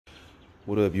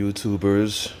What up,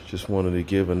 YouTubers? Just wanted to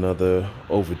give another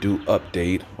overdue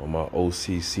update on my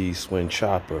OCC Schwinn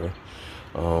chopper.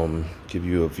 Give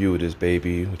you a view of this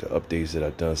baby with the updates that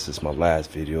I've done since my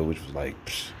last video, which was like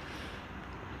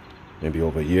maybe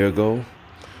over a year ago.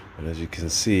 And as you can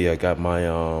see, I got my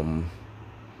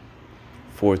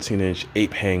 14-inch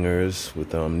ape hangers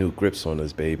with new grips on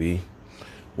this baby.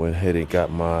 Went ahead and got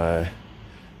my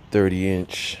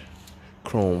 30-inch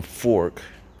chrome fork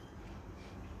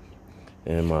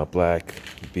and my black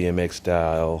BMX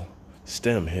style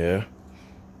stem here.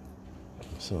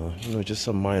 So, just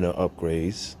some minor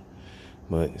upgrades,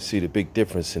 but you see the big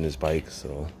difference in this bike.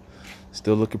 So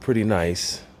still looking pretty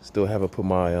nice. Still haven't put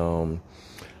my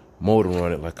motor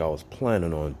on it like I was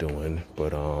planning on doing,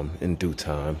 but in due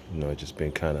time. Just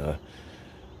been kind of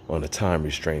on a time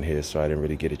restraint here, so I didn't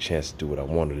really get a chance to do what I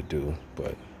wanted to do,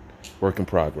 but work in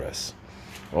progress.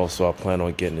 Also, I plan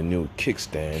on getting a new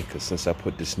kickstand, because since I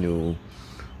put this new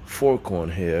fork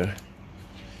on here,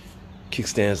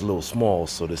 kickstand's a little small,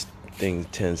 so this thing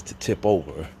tends to tip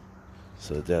over.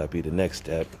 So that'll be the next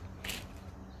step.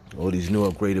 All these new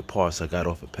upgraded parts I got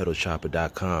off of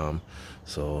pt.2.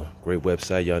 So great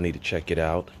website, y'all need to check it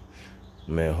out.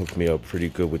 Man hooked me up pretty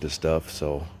good with the stuff,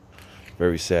 so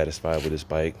very satisfied with this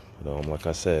bike. Like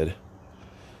I said,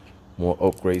 more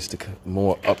upgrades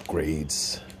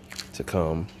to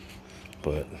come.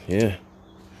 But yeah,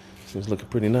 seems looking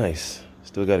pretty nice.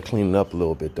 Still got to clean it up a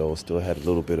little bit though. Still had a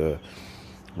little bit of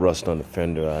rust on the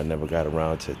fender I never got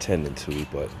around to attending to,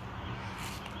 but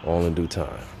all in due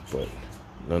time. But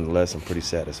nonetheless, I'm pretty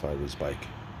satisfied with this bike.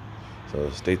 So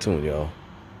stay tuned, y'all.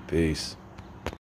 Peace.